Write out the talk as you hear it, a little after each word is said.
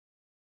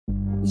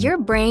Your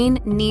brain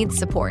needs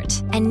support,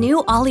 and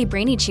new Ollie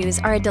Brainy Chews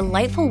are a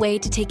delightful way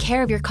to take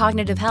care of your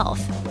cognitive health.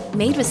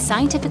 Made with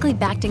scientifically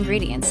backed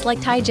ingredients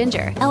like Thai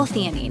ginger,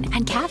 L-theanine,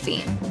 and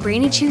caffeine,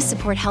 Brainy Chews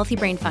support healthy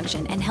brain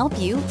function and help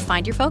you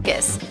find your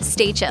focus,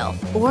 stay chill,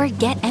 or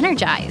get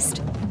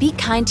energized. Be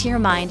kind to your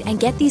mind and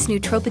get these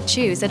nootropic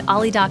chews at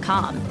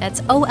ollie.com.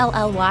 That's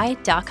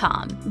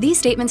OLLY.com. These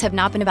statements have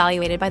not been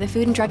evaluated by the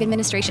Food and Drug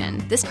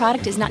Administration. This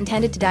product is not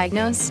intended to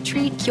diagnose,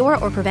 treat, cure,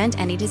 or prevent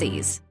any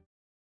disease.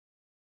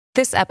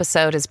 This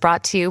episode is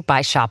brought to you by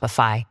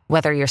Shopify.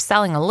 Whether you're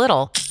selling a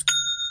little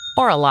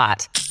or a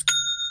lot,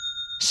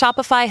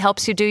 Shopify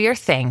helps you do your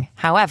thing,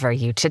 however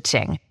you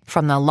cha-ching.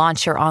 From the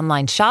launch your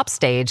online shop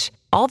stage,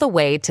 all the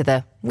way to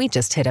the we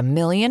just hit 1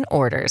 million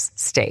orders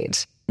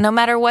stage. No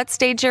matter what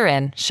stage you're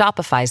in,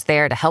 Shopify's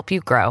there to help you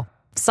grow.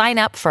 Sign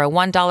up for a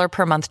 $1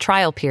 per month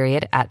trial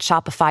period at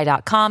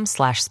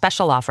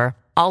shopify.com/special offer,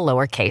 all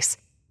lowercase.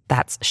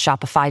 That's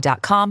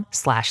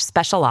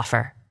shopify.com/special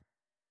offer.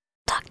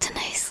 Dr.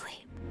 Nicely.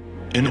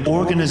 An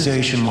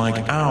organization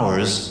like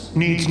ours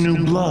needs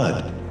new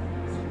blood.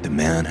 The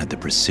man had the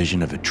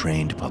precision of a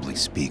trained public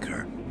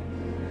speaker.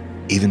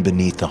 Even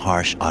beneath the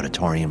harsh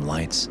auditorium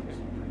lights,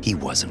 he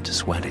wasn't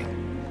sweating.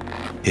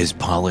 His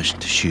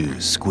polished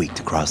shoes squeaked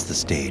across the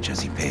stage as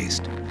he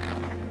paced.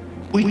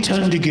 We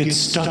tend to get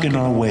stuck in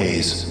our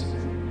ways,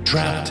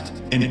 trapped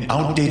in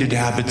outdated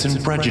habits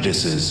and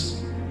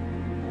prejudices.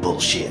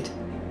 Bullshit.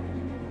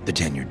 The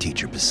tenured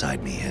teacher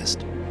beside me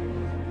hissed.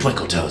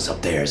 Twinkletoes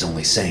up there is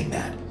only saying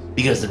that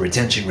because the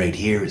retention rate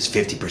here is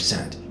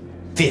 50%.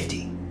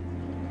 50.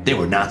 There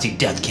were Nazi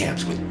death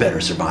camps with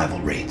better survival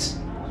rates.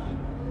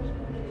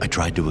 I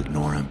tried to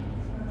ignore him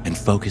and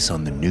focus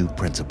on the new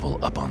principal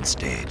up on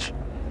stage.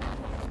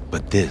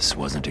 But this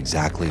wasn't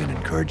exactly an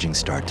encouraging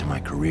start to my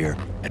career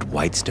at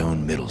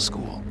Whitestone Middle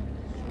School.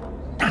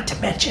 Not to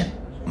mention,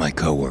 my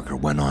coworker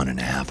went on in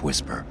a half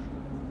whisper,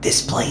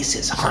 this place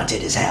is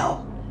haunted as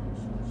hell.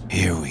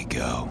 Here we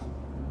go,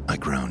 I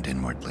groaned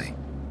inwardly.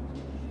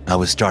 I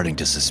was starting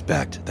to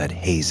suspect that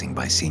hazing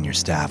by senior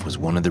staff was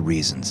one of the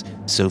reasons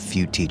so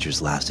few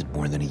teachers lasted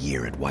more than a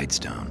year at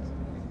Whitestone.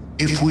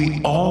 If we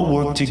all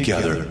work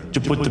together to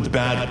put the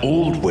bad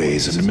old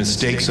ways and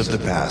mistakes of the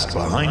past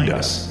behind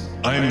us,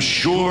 I'm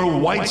sure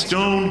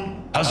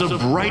Whitestone has a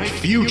bright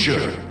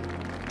future.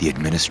 The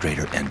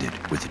administrator ended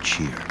with a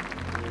cheer.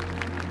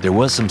 There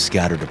was some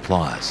scattered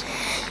applause,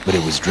 but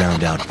it was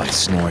drowned out by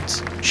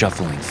snorts,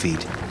 shuffling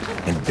feet,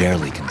 and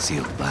barely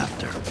concealed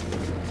laughter.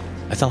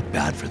 I felt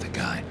bad for the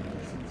guy.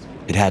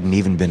 It hadn't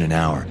even been an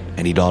hour,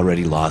 and he'd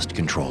already lost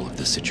control of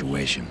the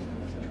situation.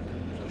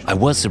 I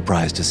was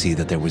surprised to see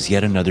that there was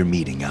yet another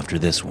meeting after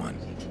this one,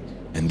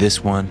 and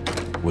this one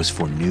was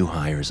for new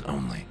hires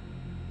only.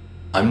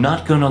 I'm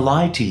not gonna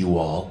lie to you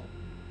all.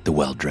 The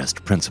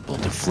well-dressed principal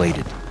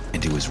deflated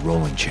into his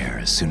rolling chair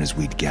as soon as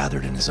we'd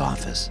gathered in his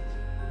office.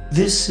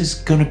 This is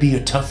gonna be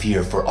a tough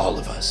year for all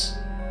of us.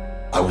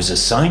 I was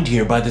assigned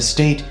here by the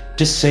state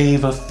to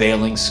save a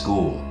failing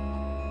school.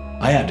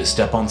 I had to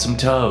step on some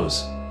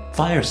toes,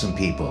 fire some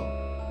people,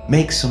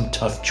 make some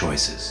tough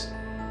choices.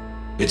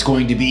 It's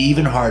going to be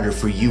even harder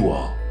for you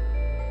all.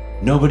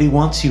 Nobody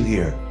wants you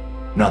here.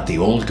 Not the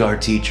old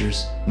guard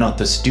teachers, not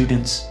the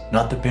students,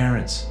 not the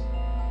parents.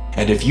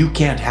 And if you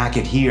can't hack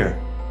it here,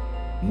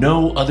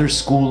 no other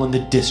school in the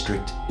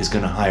district is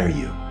going to hire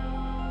you.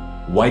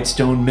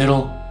 Whitestone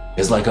Middle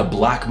is like a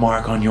black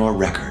mark on your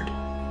record.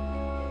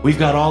 We've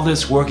got all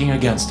this working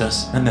against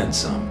us and then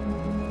some.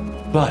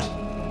 But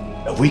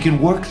if we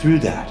can work through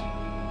that,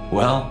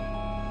 well,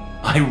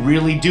 I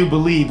really do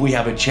believe we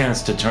have a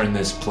chance to turn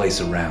this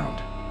place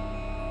around.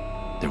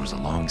 There was a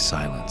long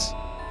silence.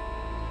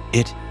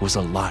 It was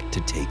a lot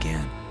to take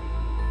in.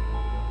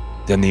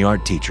 Then the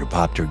art teacher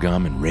popped her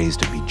gum and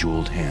raised a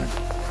bejeweled hand.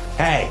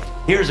 Hey,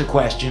 here's a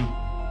question.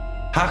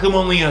 How come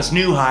only us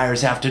new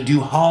hires have to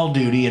do hall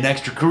duty and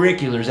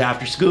extracurriculars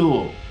after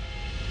school?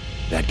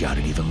 That got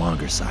an even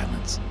longer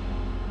silence.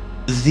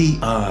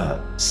 The,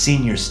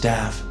 senior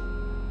staff,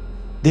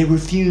 they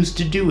refuse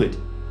to do it.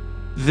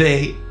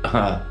 They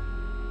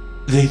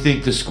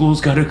think the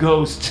school's got a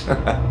ghost.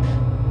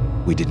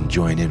 We didn't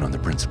join in on the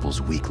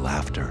principal's weak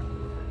laughter.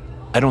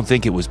 I don't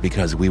think it was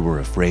because we were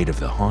afraid of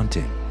the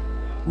haunting.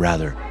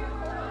 Rather,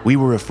 we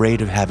were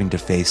afraid of having to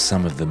face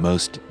some of the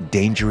most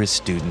dangerous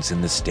students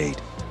in the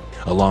state,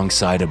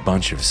 alongside a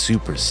bunch of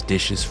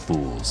superstitious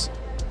fools.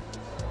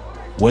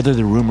 Whether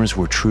the rumors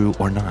were true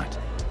or not,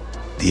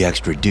 the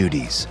extra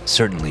duties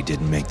certainly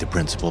didn't make the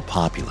principal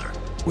popular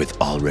with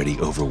already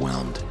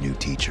overwhelmed new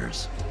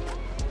teachers.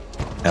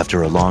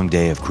 After a long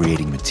day of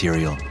creating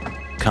material,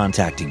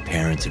 contacting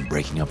parents and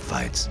breaking up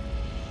fights,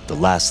 the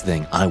last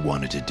thing I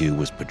wanted to do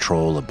was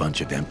patrol a bunch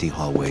of empty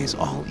hallways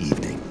all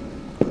evening.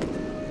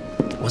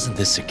 Wasn't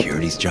this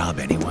security's job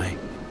anyway?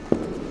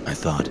 I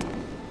thought,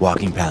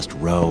 walking past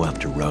row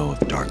after row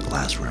of dark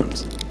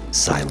classrooms,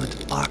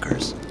 silent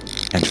lockers,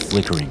 and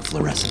flickering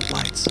fluorescent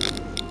lights.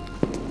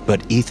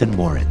 But Ethan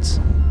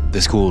Moritz,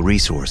 the school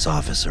resource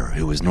officer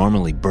who was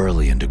normally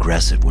burly and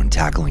aggressive when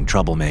tackling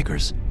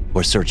troublemakers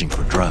or searching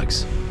for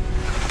drugs,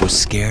 was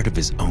scared of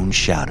his own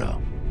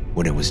shadow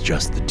when it was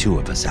just the two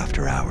of us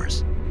after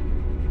hours.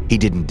 He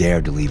didn't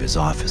dare to leave his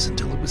office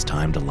until it was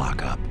time to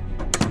lock up.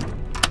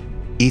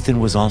 Ethan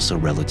was also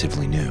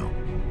relatively new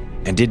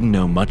and didn't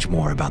know much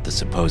more about the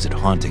supposed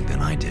haunting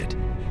than I did.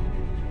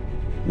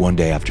 One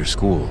day after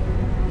school,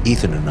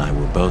 Ethan and I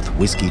were both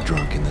whiskey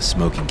drunk in the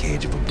smoking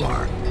cage of a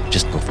bar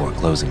just before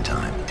closing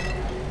time.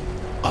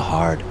 A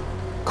hard,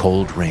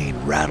 cold rain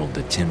rattled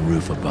the tin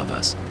roof above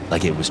us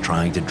like it was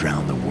trying to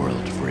drown the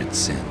world for its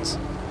sins.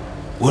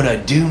 "What I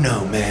do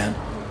know, man,"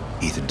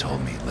 Ethan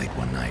told me late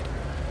one night,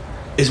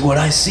 "is what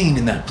I seen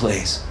in that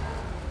place,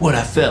 what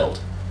I felt.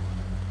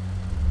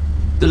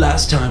 The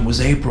last time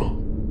was April.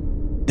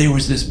 There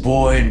was this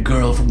boy and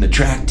girl from the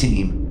track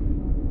team.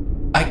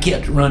 I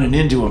kept running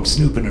into them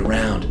snooping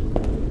around,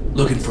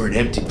 looking for an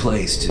empty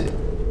place to,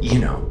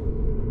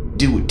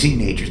 do what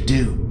teenagers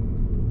do.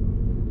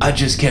 I'd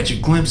just catch a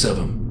glimpse of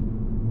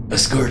them, a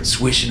skirt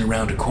swishing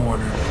around a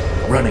corner,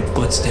 running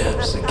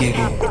footsteps, a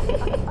giggle.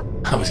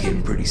 I was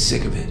getting pretty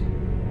sick of it.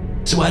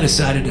 So I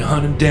decided to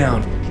hunt him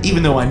down,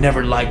 even though I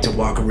never liked to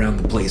walk around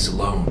the place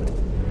alone.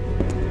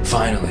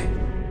 Finally,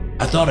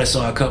 I thought I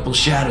saw a couple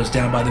shadows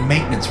down by the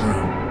maintenance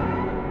room.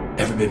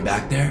 Ever been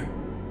back there?"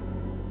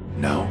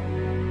 "No,"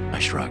 I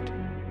shrugged.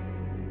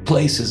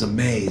 "Place is a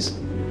maze.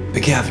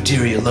 The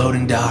cafeteria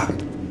loading dock,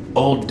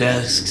 old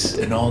desks,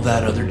 and all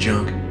that other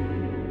junk.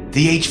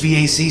 The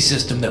HVAC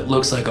system that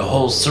looks like a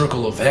whole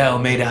circle of hell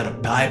made out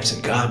of pipes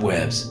and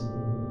cobwebs.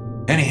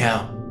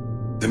 Anyhow,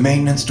 the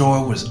maintenance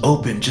door was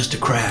open just a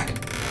crack,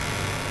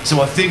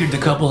 so I figured the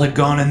couple had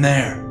gone in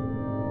there.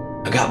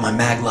 I got my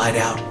mag light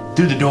out,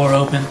 threw the door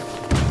open,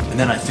 and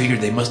then I figured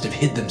they must have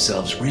hid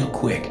themselves real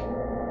quick,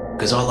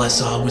 because all I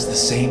saw was the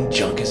same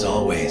junk as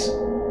always.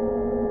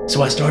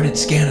 So I started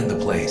scanning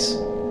the place,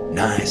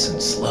 nice and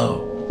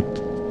slow.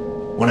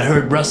 When I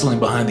heard rustling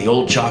behind the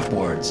old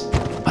chalkboards,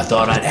 I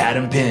thought I'd had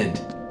him pinned.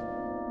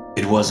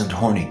 It wasn't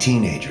horny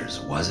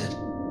teenagers, was it?"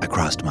 I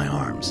crossed my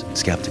arms,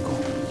 skeptical.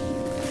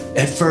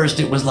 At first,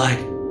 it was like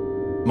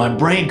my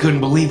brain couldn't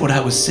believe what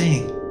I was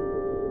seeing.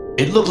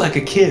 It looked like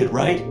a kid,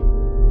 right?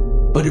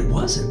 But it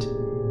wasn't.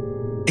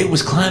 It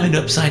was climbing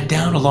upside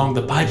down along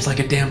the pipes like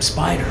a damn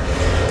spider.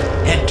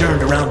 Head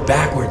turned around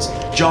backwards,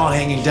 jaw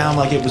hanging down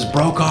like it was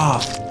broke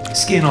off,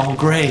 skin all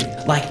gray,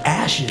 like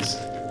ashes.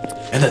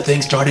 And the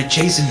thing started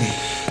chasing me.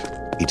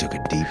 He took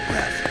a deep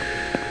breath.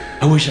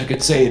 I wish I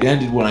could say it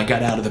ended when I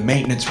got out of the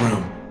maintenance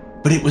room,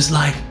 but it was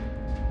like,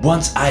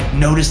 once I'd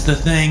noticed the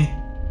thing,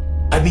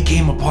 I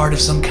became a part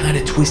of some kind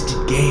of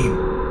twisted game.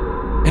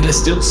 And I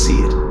still see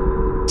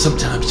it,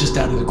 sometimes just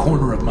out of the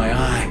corner of my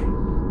eye,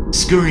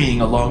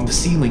 scurrying along the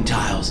ceiling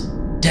tiles,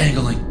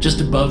 dangling just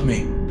above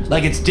me,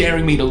 like it's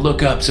daring me to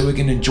look up so it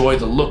can enjoy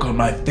the look on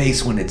my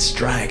face when it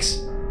strikes.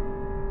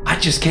 I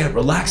just can't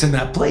relax in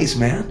that place,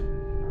 man.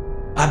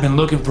 I've been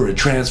looking for a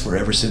transfer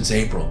ever since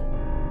April,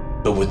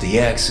 but with the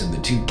ex and the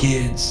 2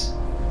 kids..."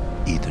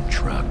 Ethan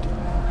shrugged.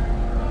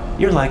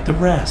 "You're like the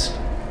rest,"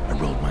 I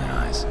rolled my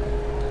eyes.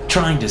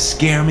 "trying to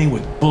scare me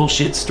with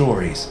bullshit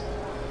stories.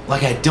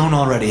 Like I don't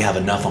already have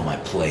enough on my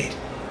plate.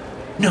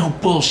 No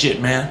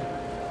bullshit, man."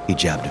 He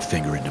jabbed a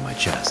finger into my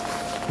chest.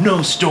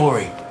 "No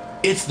story.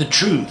 It's the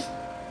truth."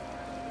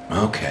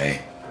 Okay,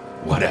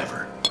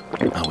 whatever.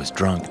 I was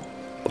drunk,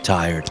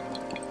 tired,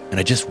 and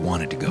I just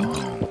wanted to go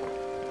home.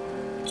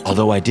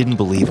 Although I didn't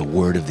believe a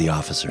word of the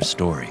officer's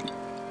story,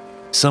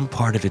 some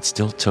part of it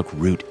still took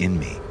root in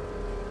me,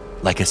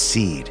 like a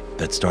seed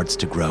that starts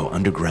to grow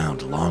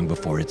underground long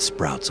before it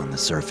sprouts on the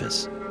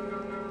surface.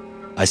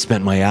 I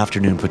spent my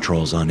afternoon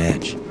patrols on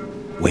edge,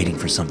 waiting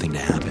for something to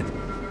happen.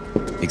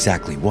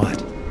 Exactly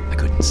what, I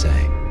couldn't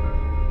say.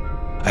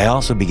 I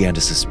also began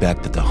to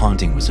suspect that the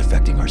haunting was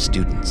affecting our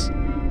students.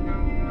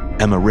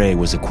 Emma Ray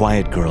was a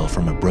quiet girl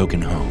from a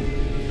broken home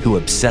who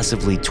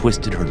obsessively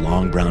twisted her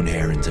long brown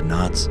hair into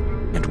knots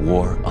and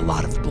wore a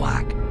lot of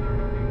black.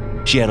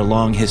 She had a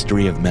long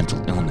history of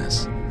mental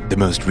illness, the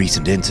most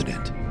recent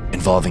incident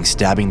involving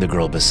stabbing the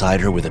girl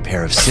beside her with a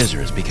pair of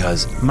scissors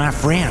because "My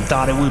friend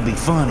thought it would be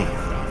funny."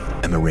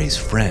 Emma Ray's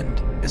friend,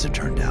 as it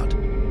turned out,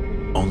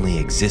 only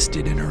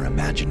existed in her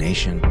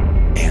imagination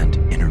and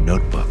in her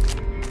notebook,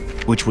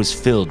 which was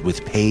filled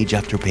with page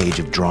after page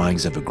of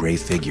drawings of a gray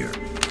figure,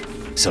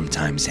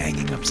 sometimes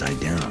hanging upside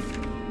down,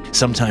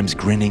 sometimes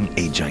grinning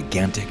a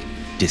gigantic,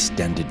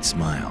 distended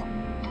smile.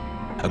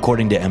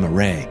 According to Emma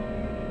Ray,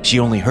 she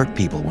only hurt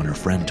people when her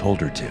friend told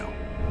her to.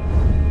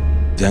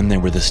 Then there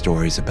were the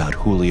stories about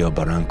Julio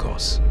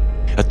Barrancos,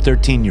 a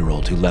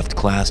 13-year-old who left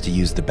class to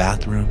use the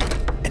bathroom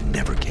and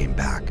never came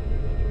back.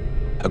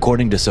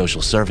 According to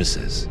social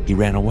services, he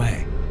ran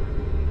away.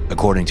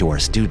 According to our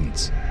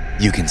students,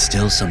 you can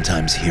still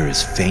sometimes hear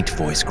his faint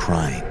voice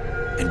crying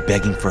and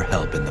begging for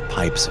help in the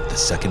pipes of the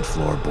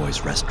second-floor boys'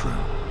 restroom.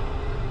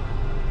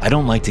 I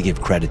don't like to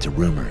give credit to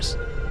rumors,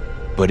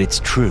 but it's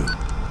true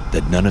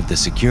that none of the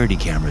security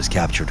cameras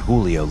captured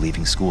Julio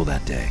leaving school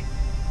that day.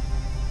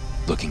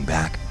 Looking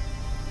back,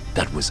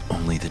 that was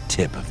only the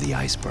tip of the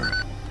iceberg.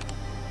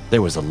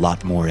 There was a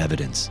lot more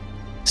evidence,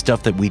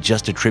 stuff that we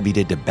just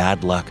attributed to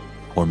bad luck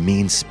or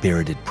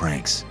mean-spirited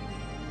pranks.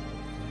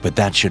 But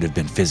that should have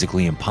been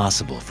physically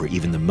impossible for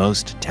even the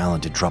most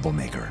talented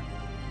troublemaker.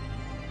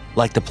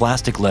 Like the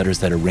plastic letters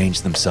that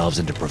arranged themselves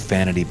into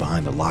profanity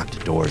behind the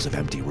locked doors of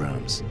empty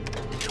rooms,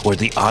 or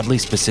the oddly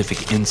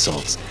specific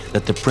insults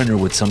that the printer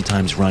would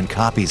sometimes run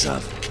copies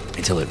of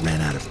until it ran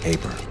out of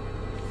paper.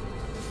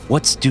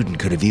 What student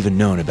could have even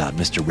known about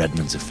Mr.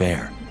 Redmond's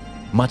affair,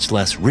 much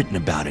less written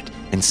about it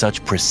in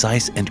such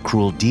precise and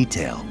cruel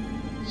detail?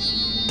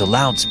 The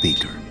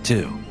loudspeaker,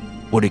 too,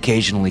 would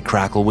occasionally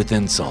crackle with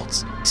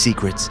insults,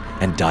 secrets,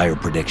 and dire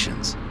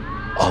predictions,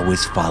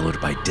 always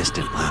followed by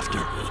distant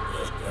laughter.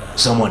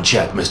 Someone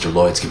check Mr.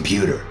 Lloyd's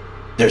computer.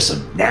 There's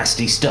some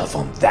nasty stuff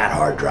on that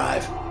hard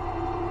drive.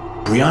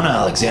 Brianna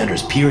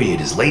Alexander's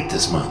period is late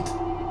this month,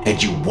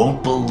 and you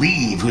won't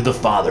believe who the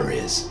father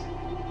is.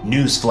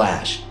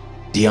 Newsflash,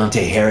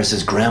 Deontay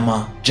Harris's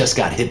grandma just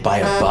got hit by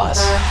a bus.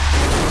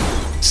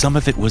 Some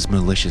of it was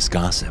malicious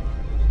gossip.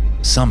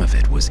 Some of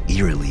it was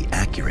eerily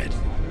accurate.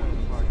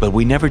 But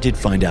we never did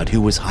find out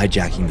who was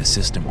hijacking the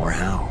system or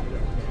how.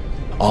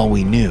 All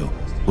we knew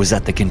was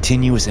that the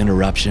continuous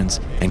interruptions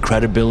and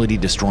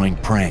credibility-destroying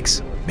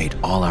pranks made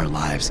all our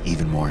lives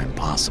even more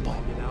impossible.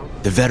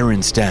 The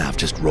veteran staff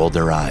just rolled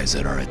their eyes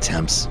at our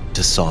attempts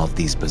to solve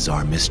these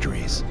bizarre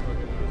mysteries.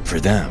 For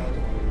them,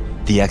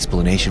 the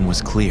explanation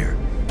was clear.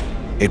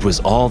 It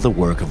was all the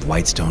work of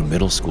Whitestone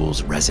Middle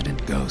School's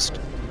resident ghost.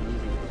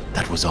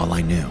 That was all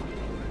I knew,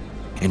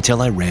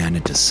 until I ran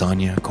into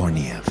Sonia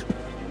Korniev,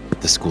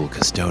 the school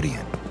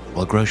custodian,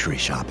 while grocery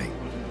shopping.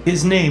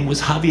 His name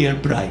was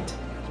Javier Bright.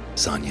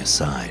 Sonia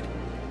sighed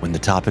when the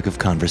topic of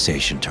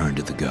conversation turned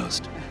to the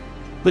ghost.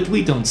 But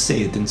we don't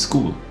say it in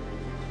school.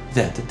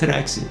 That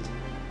attracts it.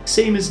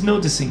 Same as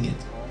noticing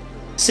it.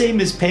 Same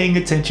as paying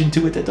attention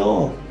to it at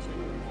all.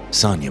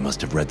 Sonia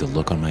must have read the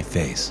look on my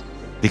face,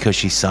 because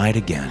she sighed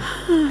again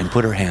and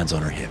put her hands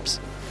on her hips.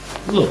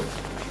 Look,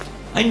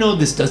 I know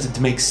this doesn't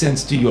make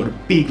sense to your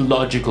big,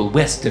 logical,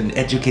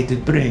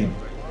 Western-educated brain.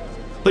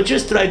 But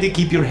just try to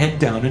keep your head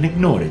down and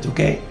ignore it,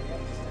 okay?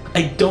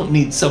 I don't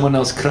need someone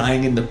else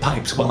crying in the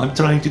pipes while I'm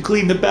trying to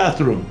clean the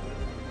bathroom.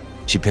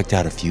 She picked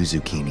out a few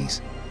zucchinis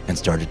and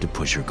started to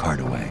push her cart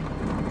away.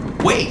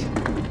 Wait!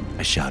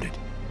 I shouted.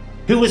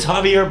 Who was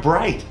Javier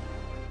Bright?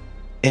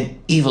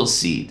 An evil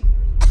seed.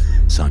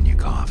 Sonia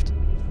coughed.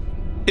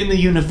 In the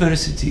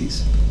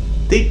universities,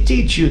 they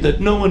teach you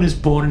that no one is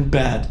born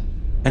bad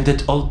and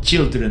that all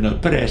children are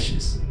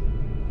precious.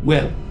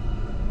 Well,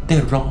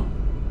 they're wrong.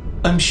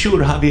 I'm sure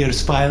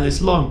Javier's file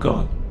is long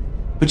gone,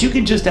 but you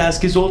can just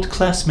ask his old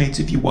classmates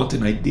if you want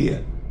an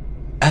idea.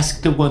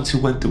 Ask the ones who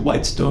went to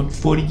Whitestone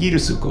 40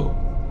 years ago.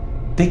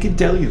 They can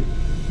tell you,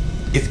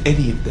 if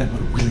any of them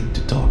are willing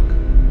to talk.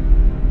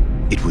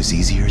 It was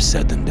easier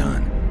said than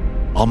done.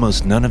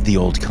 Almost none of the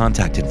old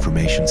contact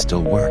information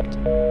still worked.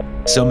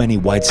 So many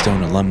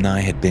Whitestone alumni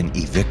had been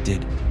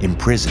evicted,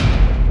 imprisoned,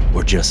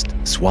 or just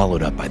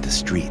swallowed up by the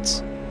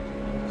streets.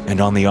 And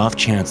on the off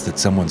chance that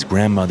someone's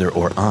grandmother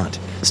or aunt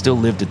still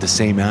lived at the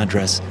same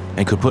address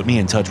and could put me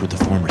in touch with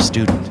a former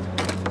student,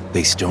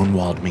 they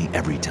stonewalled me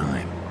every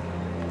time.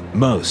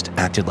 Most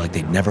acted like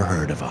they'd never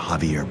heard of a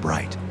Javier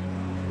Bright.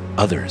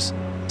 Others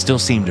still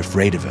seemed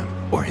afraid of him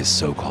or his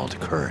so-called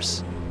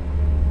curse.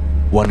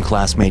 One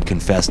classmate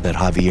confessed that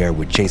Javier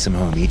would chase him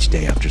home each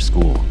day after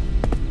school,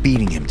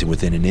 beating him to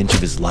within an inch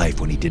of his life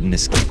when he didn't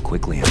escape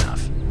quickly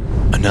enough.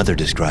 Another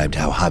described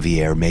how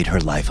Javier made her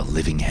life a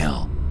living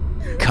hell,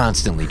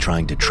 constantly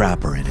trying to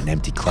trap her in an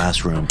empty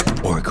classroom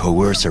or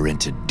coerce her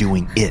into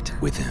doing it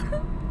with him.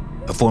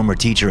 A former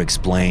teacher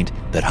explained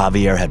that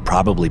Javier had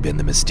probably been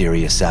the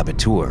mysterious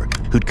saboteur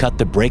who'd cut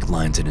the brake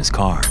lines in his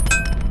car,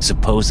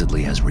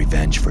 supposedly as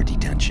revenge for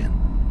detention.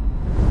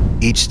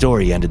 Each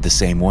story ended the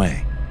same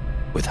way,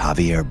 with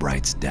Javier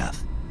Bright's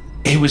death.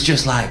 It was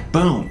just like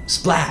boom,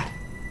 splat,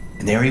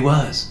 and there he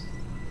was.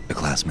 The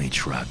classmate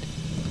shrugged.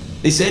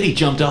 They said he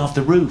jumped off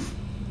the roof.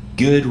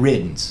 Good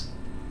riddance.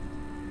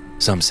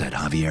 Some said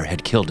Javier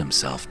had killed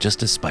himself just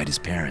to spite his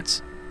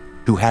parents,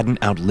 who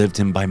hadn't outlived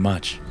him by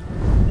much.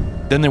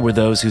 Then there were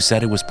those who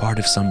said it was part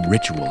of some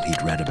ritual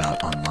he'd read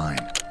about online.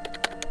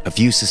 A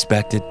few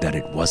suspected that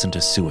it wasn't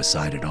a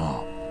suicide at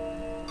all.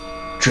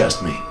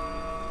 Trust me,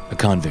 a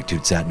convict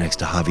who'd sat next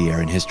to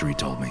Javier in history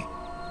told me.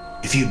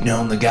 If you'd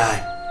known the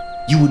guy,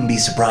 you wouldn't be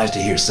surprised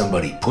to hear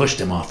somebody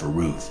pushed him off a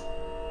roof.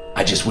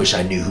 I just wish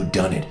I knew who'd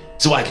done it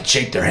so I could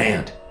shake their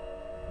hand.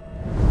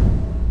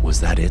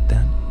 Was that it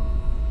then?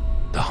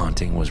 The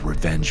haunting was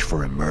revenge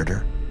for a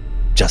murder,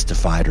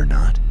 justified or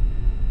not?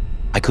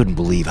 I couldn't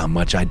believe how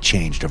much I'd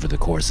changed over the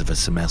course of a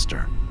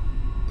semester.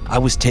 I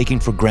was taking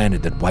for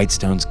granted that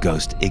Whitestone's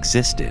ghost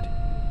existed.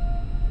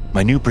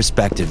 My new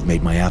perspective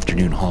made my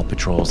afternoon hall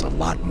patrols a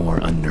lot more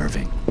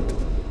unnerving.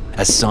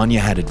 As Sonia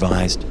had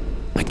advised,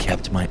 I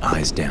kept my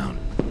eyes down,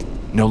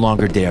 no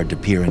longer dared to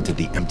peer into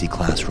the empty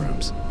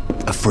classrooms,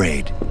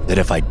 afraid that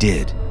if I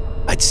did,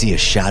 I'd see a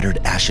shattered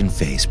ashen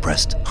face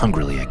pressed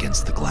hungrily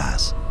against the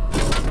glass.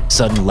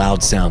 Sudden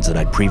loud sounds that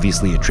I'd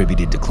previously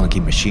attributed to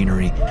clunky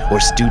machinery or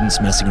students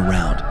messing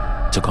around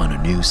took on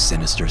a new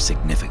sinister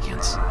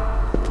significance.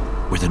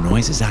 Were the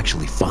noises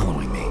actually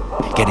following me,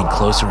 getting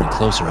closer and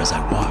closer as I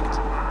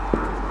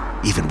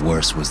walked? Even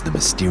worse was the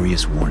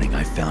mysterious warning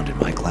I found in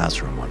my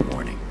classroom one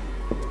morning.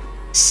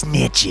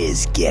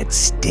 Snitches get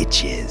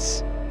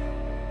stitches.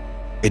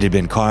 It had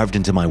been carved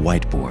into my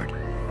whiteboard,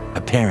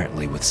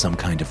 apparently with some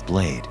kind of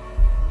blade.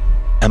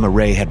 Emma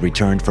Ray had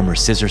returned from her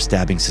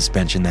scissor-stabbing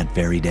suspension that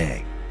very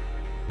day.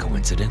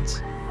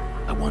 Coincidence?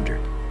 I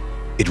wondered.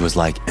 It was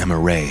like Emma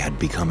Ray had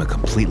become a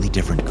completely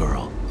different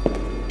girl.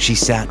 She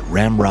sat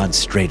ramrod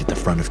straight at the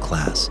front of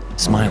class,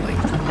 smiling.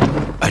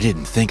 I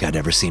didn't think I'd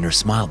ever seen her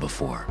smile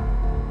before.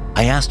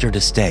 I asked her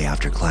to stay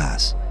after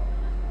class.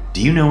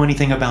 Do you know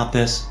anything about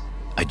this?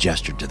 I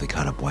gestured to the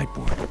cut-up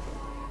whiteboard.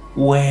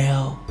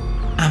 Well,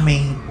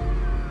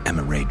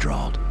 Emma Ray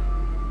drawled.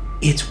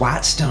 It's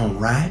Whitestone,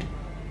 right?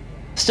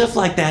 Stuff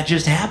like that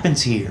just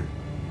happens here.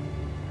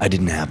 I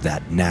didn't have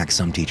that knack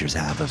some teachers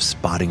have of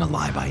spotting a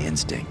lie by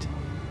instinct,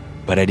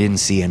 but I didn't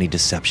see any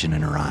deception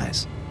in her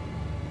eyes.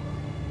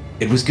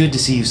 It was good to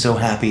see you so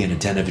happy and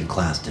attentive in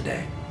class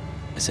today,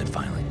 I said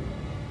finally.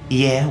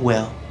 Yeah,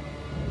 well,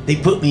 they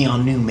put me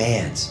on new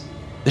meds.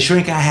 The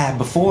shrink I had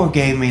before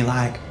gave me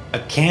like a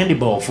candy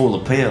bowl full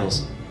of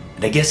pills,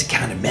 and I guess it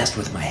kind of messed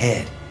with my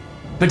head.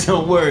 But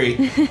don't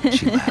worry,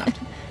 She laughed.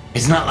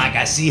 It's not like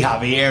I see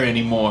Javier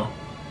anymore.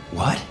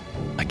 What?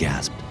 I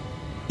gasped.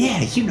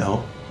 Yeah, you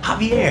know,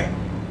 Javier.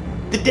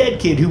 The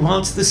dead kid who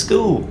haunts the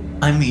school.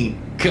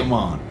 Come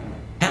on.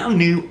 How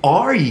new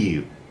are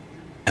you?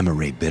 Emma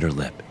Ray bit her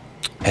lip,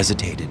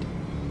 hesitated,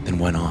 then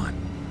went on.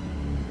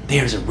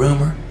 There's a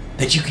rumor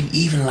that you can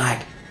even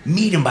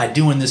meet him by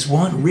doing this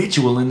one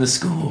ritual in the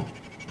school.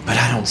 But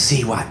I don't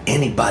see why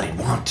anybody'd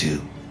want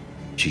to.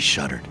 She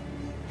shuddered.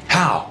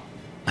 How?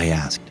 I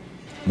asked,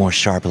 more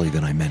sharply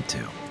than I meant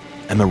to.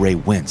 Emma Ray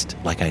winced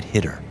like I'd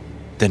hit her,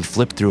 then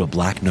flipped through a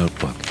black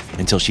notebook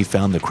until she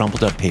found the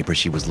crumpled up paper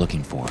she was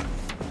looking for.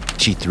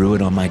 She threw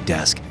it on my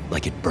desk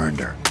like it burned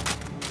her.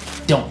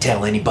 Don't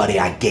tell anybody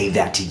I gave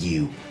that to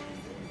you,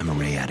 Emma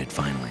Ray added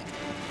finally.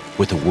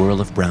 With a whirl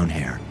of brown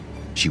hair,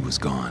 she was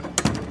gone.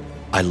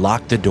 I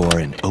locked the door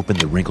and opened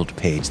the wrinkled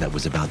page that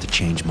was about to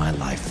change my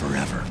life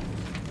forever.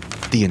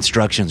 The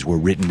instructions were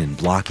written in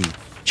blocky,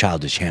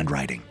 childish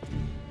handwriting.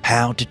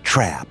 How to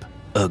trap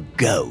a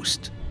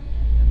ghost.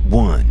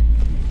 1.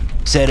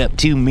 Set up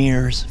 2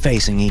 mirrors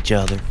facing each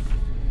other.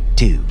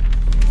 2.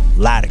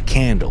 Light a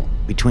candle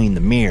between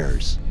the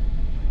mirrors.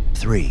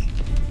 3.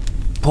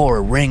 Pour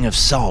a ring of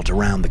salt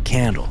around the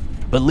candle,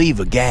 but leave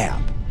a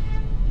gap.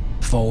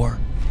 4.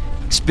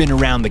 Spin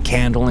around the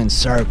candle in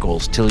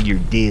circles till you're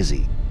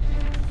dizzy.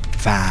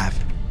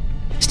 5.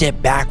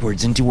 Step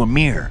backwards into a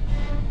mirror.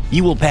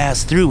 You will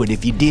pass through it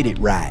if you did it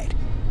right.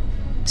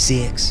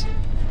 6.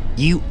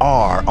 You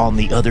are on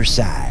the other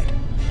side.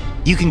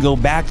 You can go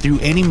back through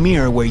any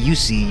mirror where you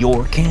see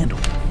your candle.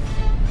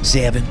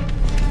 7.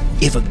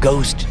 If a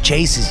ghost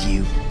chases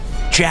you,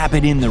 trap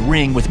it in the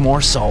ring with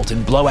more salt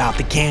and blow out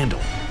the candle.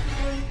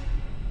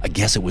 I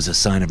guess it was a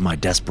sign of my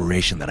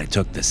desperation that I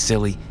took the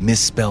silly,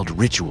 misspelled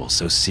ritual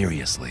so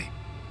seriously.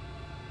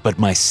 But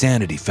my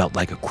sanity felt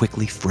like a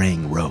quickly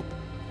fraying rope,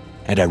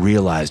 and I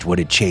realized what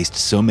had chased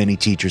so many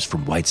teachers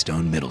from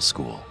Whitestone Middle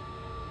School.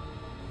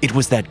 It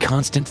was that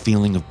constant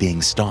feeling of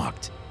being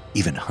stalked,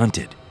 even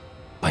hunted,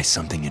 by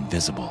something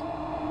invisible.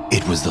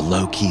 It was the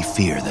low-key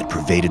fear that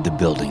pervaded the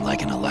building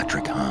like an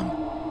electric hum.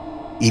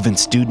 Even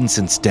students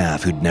and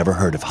staff who'd never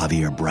heard of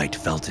Javier Bright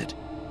felt it,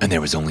 and there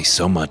was only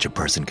so much a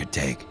person could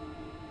take.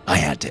 I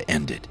had to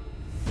end it.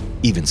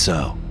 Even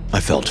so,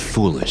 I felt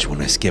foolish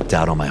when I skipped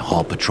out on my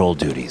hall patrol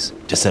duties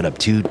to set up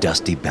 2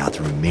 dusty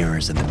bathroom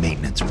mirrors in the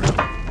maintenance room.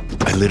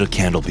 I lit a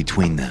candle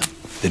between them,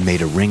 then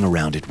made a ring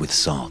around it with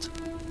salt.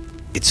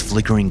 Its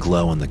flickering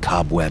glow on the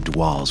cobwebbed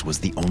walls was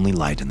the only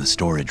light in the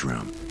storage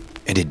room,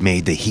 and it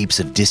made the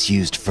heaps of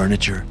disused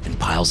furniture and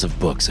piles of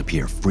books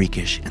appear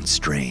freakish and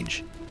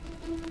strange.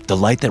 The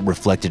light that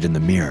reflected in the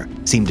mirror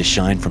seemed to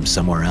shine from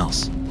somewhere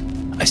else.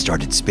 I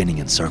started spinning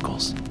in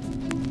circles.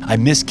 I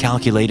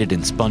miscalculated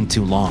and spun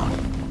too long.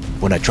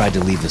 When I tried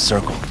to leave the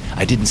circle,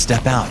 I didn't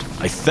step out.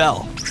 I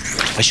fell.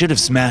 I should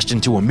have smashed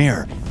into a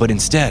mirror, but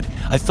instead,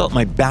 I felt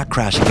my back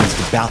crash against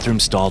the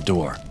bathroom stall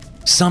door.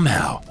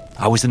 Somehow,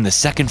 I was in the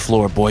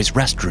second-floor boys'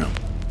 restroom,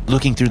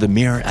 looking through the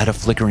mirror at a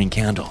flickering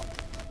candle.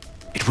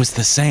 It was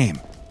the same,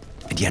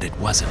 and yet it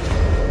wasn't.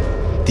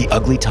 The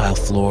ugly tile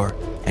floor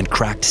and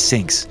cracked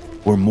sinks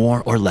were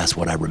more or less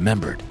what I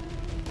remembered,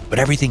 but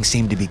everything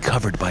seemed to be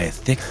covered by a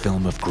thick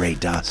film of gray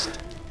dust.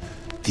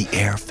 The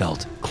air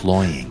felt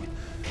cloying,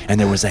 and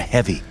there was a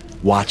heavy,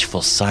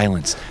 watchful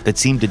silence that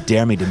seemed to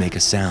dare me to make a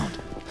sound.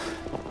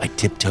 I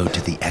tiptoed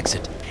to the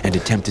exit and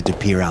attempted to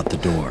peer out the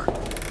door.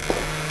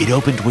 It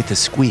opened with a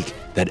squeak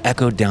that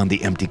echoed down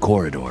the empty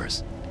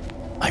corridors.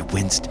 I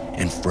winced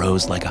and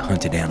froze like a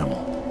hunted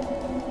animal.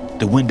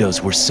 The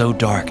windows were so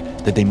dark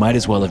that they might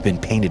as well have been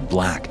painted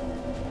black.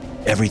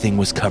 Everything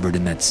was covered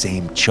in that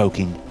same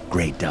choking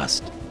gray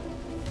dust.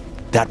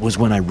 That was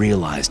when I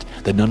realized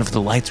that none of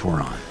the lights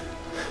were on.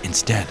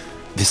 Instead,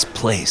 this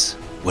place,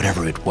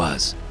 whatever it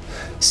was,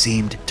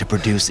 seemed to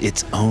produce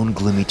its own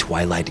gloomy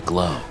twilight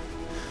glow.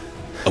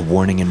 A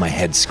warning in my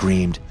head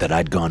screamed that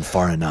I'd gone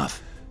far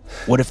enough.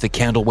 What if the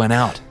candle went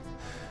out?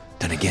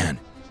 Then again,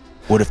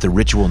 what if the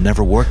ritual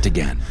never worked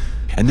again,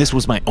 and this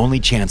was my only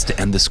chance to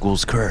end the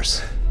school's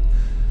curse?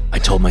 I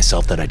told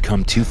myself that I'd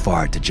come too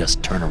far to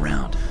just turn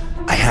around.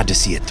 I had to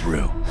see it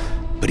through,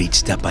 but each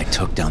step I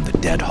took down the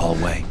dead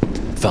hallway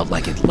felt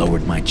like it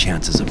lowered my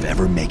chances of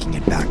ever making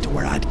it back to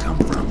where I'd come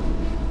from.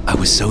 I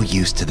was so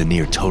used to the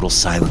near total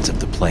silence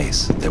of the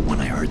place that when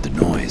I heard the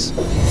noise,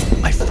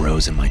 I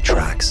froze in my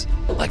tracks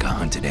like a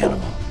hunted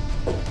animal.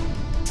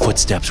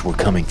 Footsteps were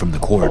coming from the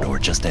corridor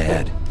just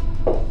ahead.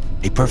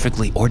 A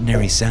perfectly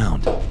ordinary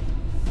sound,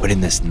 but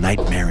in this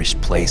nightmarish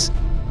place,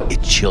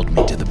 it chilled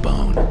me to the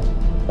bone.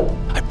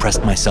 I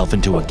pressed myself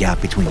into a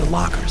gap between the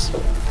lockers,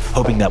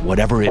 hoping that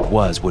whatever it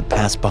was would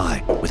pass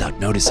by without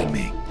noticing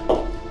me.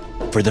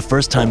 For the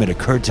first time, it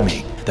occurred to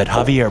me that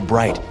Javier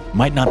Bright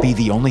might not be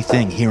the only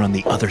thing here on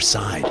the other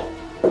side.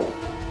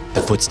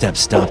 The footsteps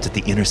stopped at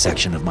the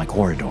intersection of my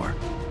corridor.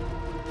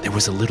 There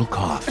was a little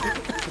cough,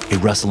 a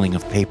rustling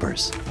of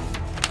papers.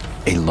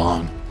 A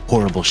long,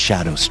 horrible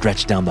shadow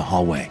stretched down the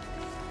hallway,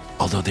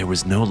 although there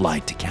was no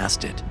light to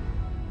cast it.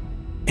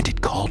 And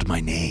it called my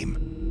name.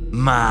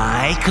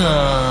 Michael!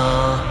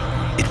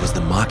 It was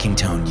the mocking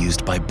tone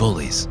used by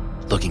bullies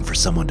looking for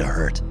someone to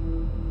hurt.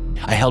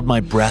 I held my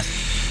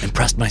breath and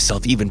pressed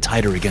myself even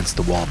tighter against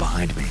the wall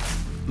behind me.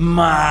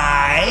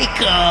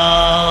 Michael!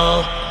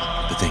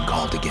 The thing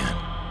called again.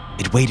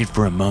 It waited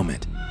for a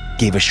moment,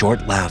 gave a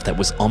short laugh that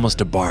was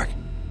almost a bark,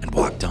 and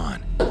walked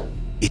on,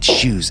 its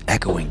shoes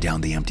echoing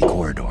down the empty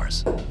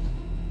corridors.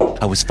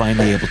 I was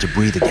finally able to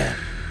breathe again,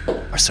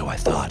 or so I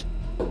thought.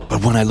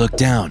 But when I looked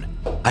down,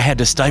 I had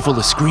to stifle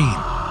a scream.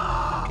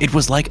 It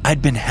was like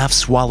I'd been half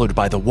swallowed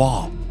by the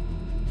wall.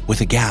 With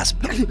a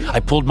gasp, I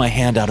pulled my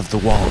hand out of the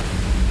wall,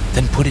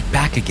 then put it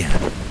back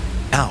again,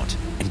 out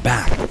and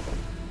back.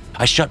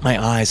 I shut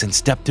my eyes and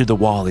stepped through the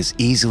wall as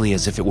easily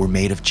as if it were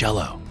made of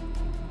jello.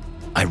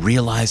 I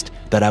realized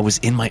that I was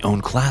in my own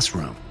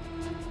classroom,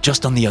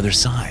 just on the other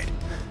side.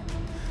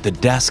 The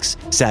desks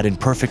sat in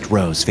perfect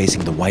rows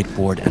facing the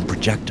whiteboard and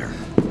projector.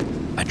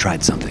 I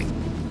tried something.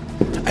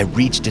 I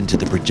reached into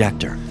the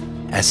projector,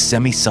 as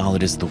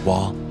semi-solid as the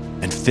wall,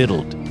 and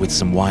fiddled with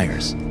some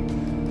wires.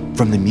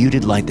 From the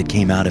muted light that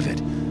came out of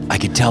it, I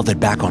could tell that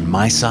back on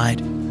my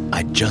side,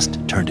 I'd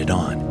just turned it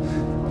on.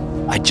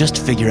 I'd just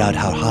figured out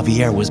how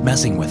Javier was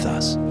messing with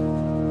us.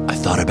 I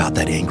thought about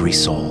that angry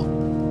soul,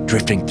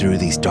 drifting through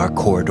these dark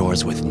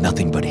corridors with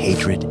nothing but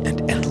hatred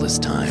and endless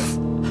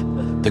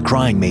time. The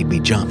crying made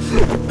me jump.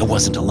 I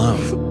wasn't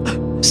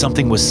alone.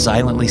 Something was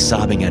silently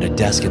sobbing at a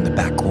desk in the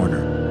back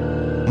corner.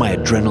 My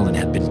adrenaline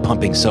had been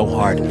pumping so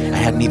hard, I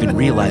hadn't even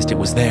realized it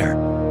was there.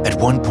 At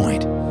one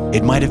point,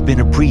 it might have been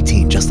a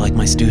preteen just like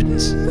my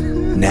students.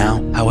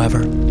 Now,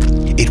 however,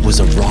 it was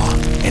a raw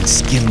and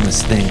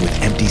skinless thing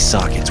with empty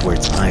sockets where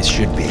its eyes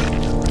should be.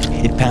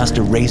 It passed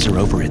a razor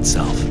over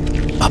itself,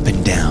 up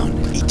and down,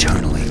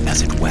 eternally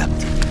as it wept.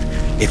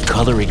 If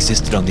color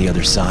existed on the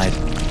other side,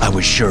 I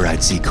was sure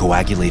I'd see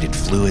coagulated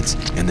fluids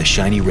and the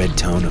shiny red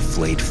tone of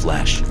flayed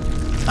flesh.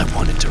 I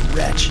wanted to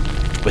retch,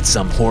 but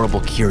some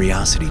horrible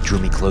curiosity drew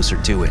me closer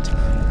to it.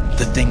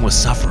 The thing was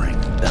suffering,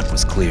 that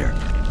was clear.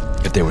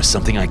 If there was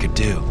something I could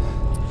do.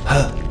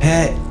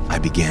 Hey, I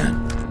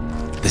began.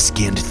 The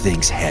skinned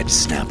thing's head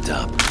snapped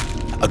up.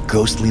 A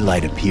ghostly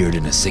light appeared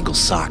in a single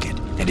socket,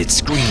 and it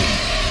screamed.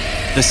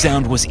 The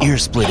sound was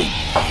ear-splitting,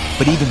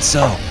 but even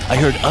so, I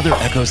heard other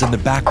echoes in the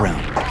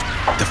background.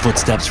 The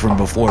footsteps from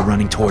before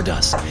running toward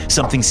us,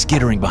 something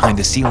skittering behind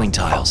the ceiling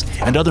tiles,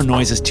 and other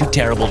noises too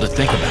terrible to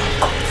think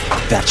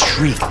about. That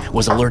shriek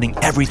was alerting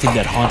everything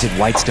that haunted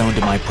Whitestone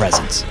to my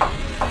presence.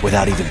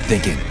 Without even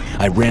thinking,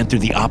 I ran through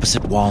the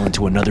opposite wall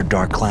into another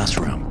dark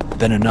classroom,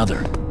 then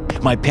another.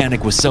 My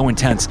panic was so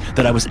intense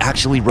that I was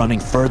actually running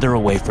further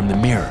away from the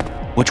mirror,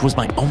 which was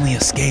my only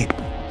escape.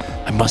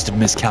 I must have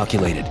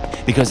miscalculated,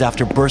 because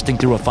after bursting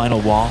through a final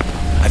wall,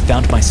 I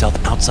found myself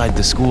outside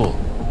the school,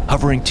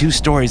 hovering 2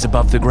 stories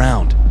above the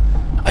ground.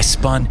 I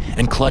spun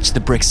and clutched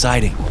the brick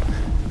siding,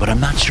 but I'm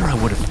not sure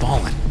I would have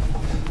fallen.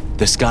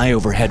 The sky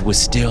overhead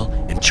was still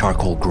and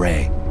charcoal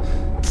gray.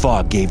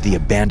 Fog gave the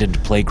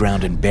abandoned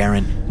playground and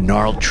barren,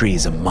 gnarled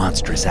trees a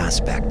monstrous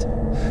aspect.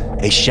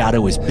 A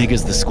shadow as big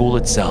as the school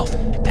itself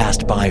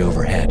passed by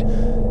overhead,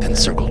 then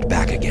circled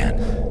back again.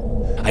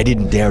 I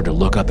didn't dare to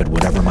look up at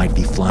whatever might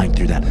be flying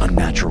through that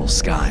unnatural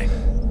sky.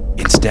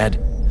 Instead,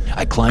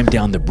 I climbed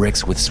down the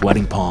bricks with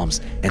sweating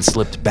palms and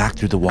slipped back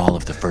through the wall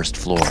of the first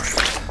floor.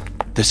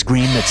 The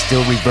scream that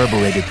still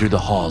reverberated through the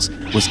halls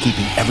was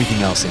keeping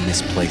everything else in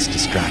this place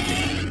distracted.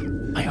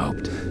 I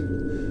hoped.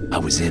 I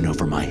was in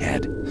over my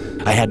head.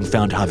 I hadn't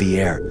found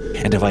Javier,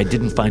 and if I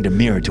didn't find a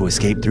mirror to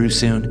escape through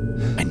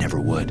soon, I never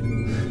would.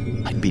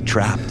 I'd be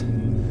trapped.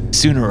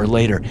 Sooner or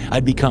later,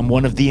 I'd become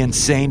one of the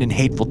insane and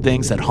hateful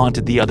things that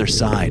haunted the other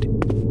side.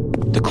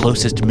 The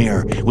closest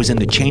mirror was in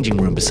the changing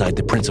room beside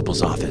the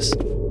principal's office.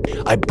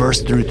 I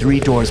burst through 3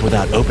 doors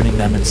without opening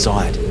them and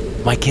saw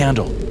it, my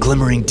candle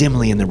glimmering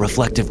dimly in the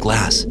reflective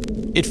glass.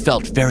 It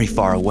felt very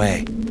far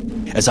away.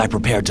 As I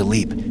prepared to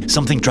leap,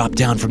 something dropped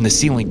down from the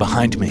ceiling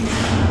behind me.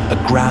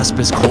 A grasp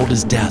as cold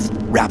as death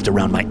wrapped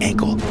around my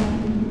ankle.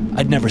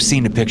 I'd never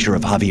seen a picture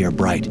of Javier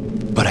Bright,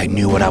 but I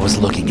knew what I was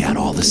looking at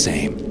all the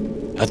same.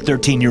 A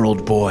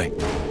 13-year-old boy,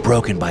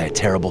 broken by a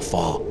terrible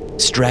fall,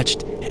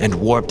 stretched and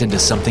warped into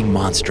something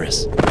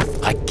monstrous.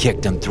 I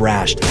kicked and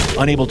thrashed,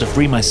 unable to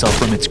free myself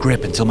from its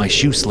grip until my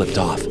shoe slipped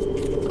off.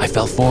 I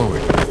fell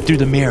forward, through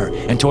the mirror,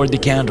 and toward the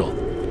candle.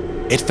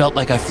 It felt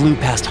like I flew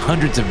past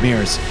hundreds of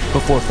mirrors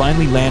before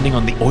finally landing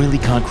on the oily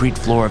concrete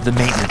floor of the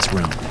maintenance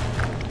room.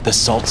 The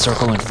salt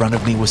circle in front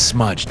of me was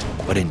smudged,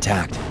 but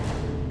intact.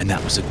 And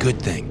that was a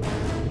good thing,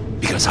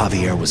 because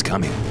Javier was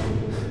coming.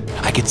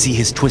 I could see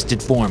his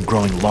twisted form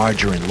growing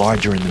larger and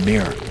larger in the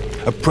mirror,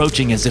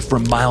 approaching as if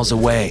from miles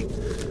away.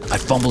 I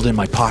fumbled in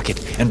my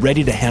pocket and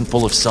readied a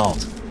handful of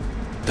salt.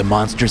 The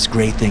monstrous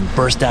gray thing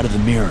burst out of the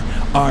mirror,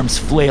 arms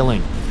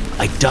flailing.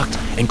 I ducked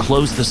and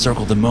closed the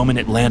circle the moment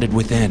it landed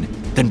within,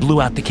 then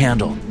blew out the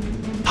candle.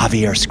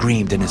 Javier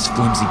screamed in his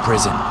flimsy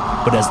prison,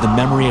 but as the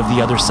memory of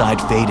the other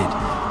side faded,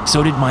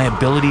 so did my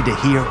ability to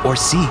hear or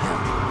see him.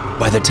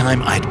 By the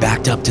time I'd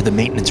backed up to the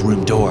maintenance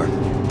room door,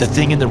 the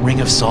thing in the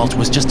ring of salt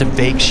was just a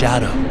vague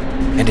shadow,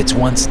 and its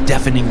once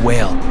deafening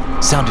wail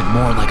sounded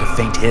more like a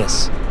faint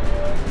hiss.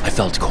 I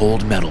felt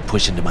cold metal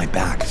push into my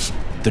back.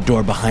 The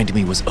door behind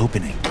me was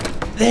opening.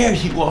 There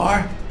you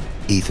are.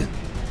 Ethan,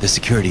 the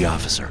security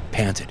officer,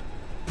 panted.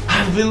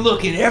 I've been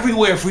looking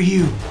everywhere for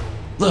you.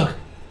 Look,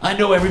 I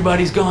know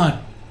everybody's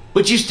gone,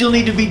 but you still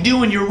need to be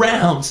doing your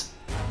rounds.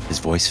 His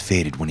voice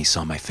faded when he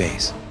saw my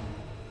face.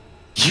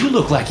 You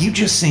look like you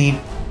just seen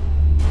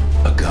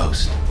a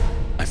ghost,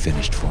 I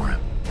finished for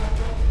him.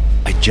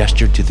 I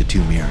gestured to the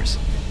two mirrors,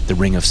 the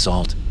ring of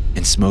salt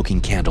and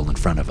smoking candle in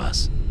front of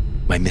us,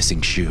 my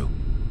missing shoe.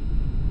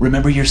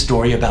 Remember your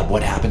story about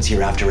what happens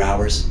here after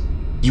hours?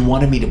 You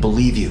wanted me to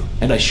believe you,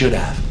 and I should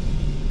have.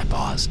 I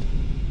paused.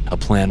 A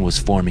plan was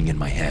forming in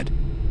my head,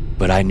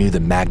 but I knew the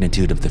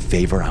magnitude of the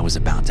favor I was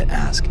about to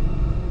ask.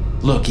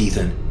 Look,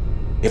 Ethan,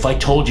 if I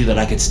told you that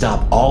I could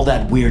stop all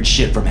that weird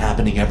shit from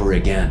happening ever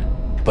again,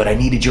 but I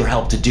needed your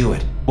help to do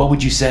it, what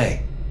would you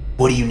say?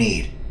 What do you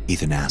need?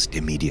 Ethan asked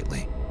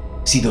immediately.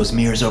 See those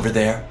mirrors over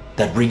there?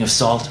 That ring of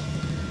salt?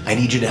 I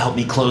need you to help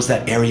me close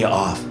that area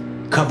off.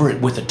 Cover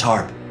it with a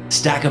tarp.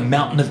 Stack a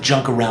mountain of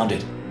junk around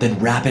it, then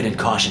wrap it in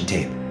caution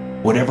tape.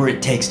 Whatever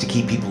it takes to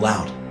keep people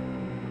out.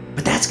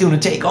 But that's gonna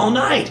take all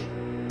night,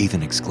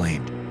 Ethan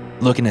exclaimed,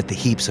 looking at the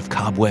heaps of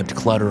cobwebbed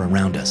clutter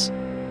around us.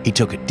 He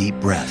took a deep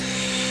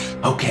breath.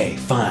 Okay,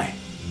 fine.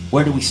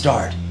 Where do we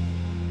start?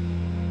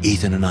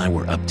 Ethan and I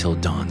were up till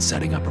dawn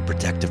setting up a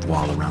protective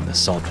wall around the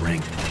salt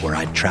ring where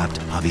I'd trapped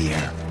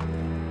Javier.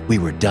 We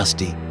were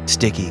dusty,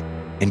 sticky,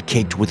 and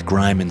caked with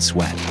grime and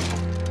sweat,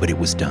 but it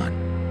was done.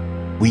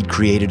 We'd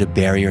created a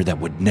barrier that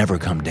would never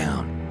come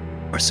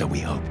down, or so we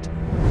hoped.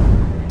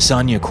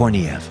 Sonia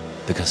Korniev,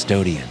 the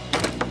custodian,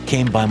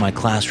 came by my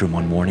classroom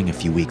one morning a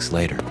few weeks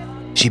later.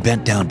 She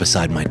bent down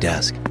beside my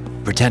desk,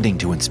 pretending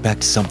to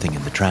inspect something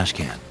in the trash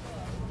can.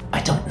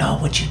 I don't know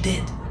what you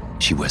did,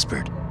 she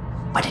whispered.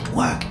 But it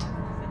worked.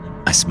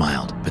 I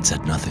smiled, but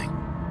said nothing.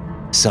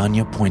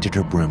 Sonia pointed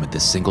her broom at the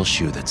single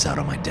shoe that sat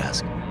on my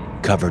desk,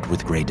 covered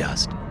with gray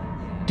dust.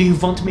 Do you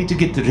want me to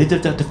get rid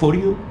of that for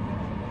you?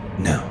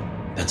 No,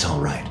 that's all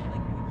right.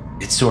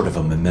 It's sort of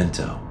a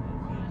memento.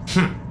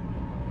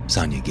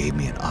 Sonia gave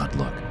me an odd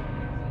look.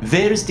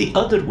 Where's the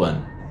other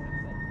one?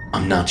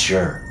 I'm not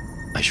sure,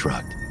 I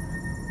shrugged.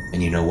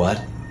 And you know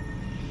what?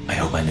 I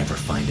hope I never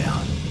find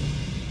out.